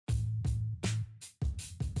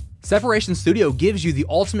Separation Studio gives you the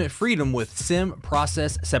ultimate freedom with sim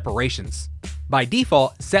process separations. By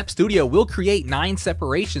default, Sep Studio will create 9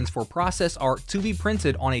 separations for process art to be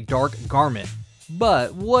printed on a dark garment.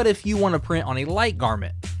 But what if you want to print on a light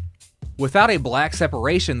garment? Without a black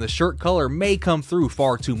separation, the shirt color may come through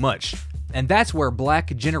far too much, and that's where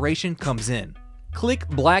black generation comes in. Click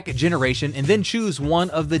black generation and then choose one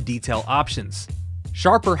of the detail options.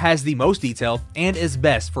 Sharper has the most detail and is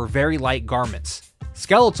best for very light garments.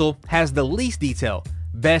 Skeletal has the least detail,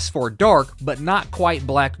 best for dark but not quite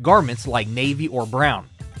black garments like navy or brown.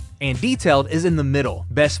 And detailed is in the middle,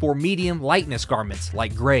 best for medium lightness garments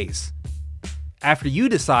like grays. After you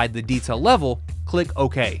decide the detail level, click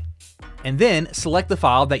OK. And then select the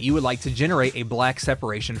file that you would like to generate a black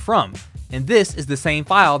separation from, and this is the same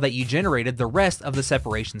file that you generated the rest of the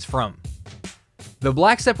separations from. The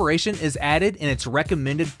black separation is added in its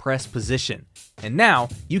recommended press position, and now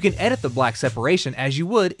you can edit the black separation as you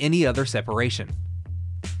would any other separation.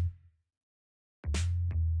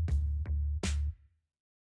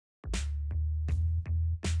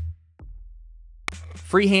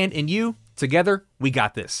 Freehand and you, together, we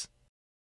got this.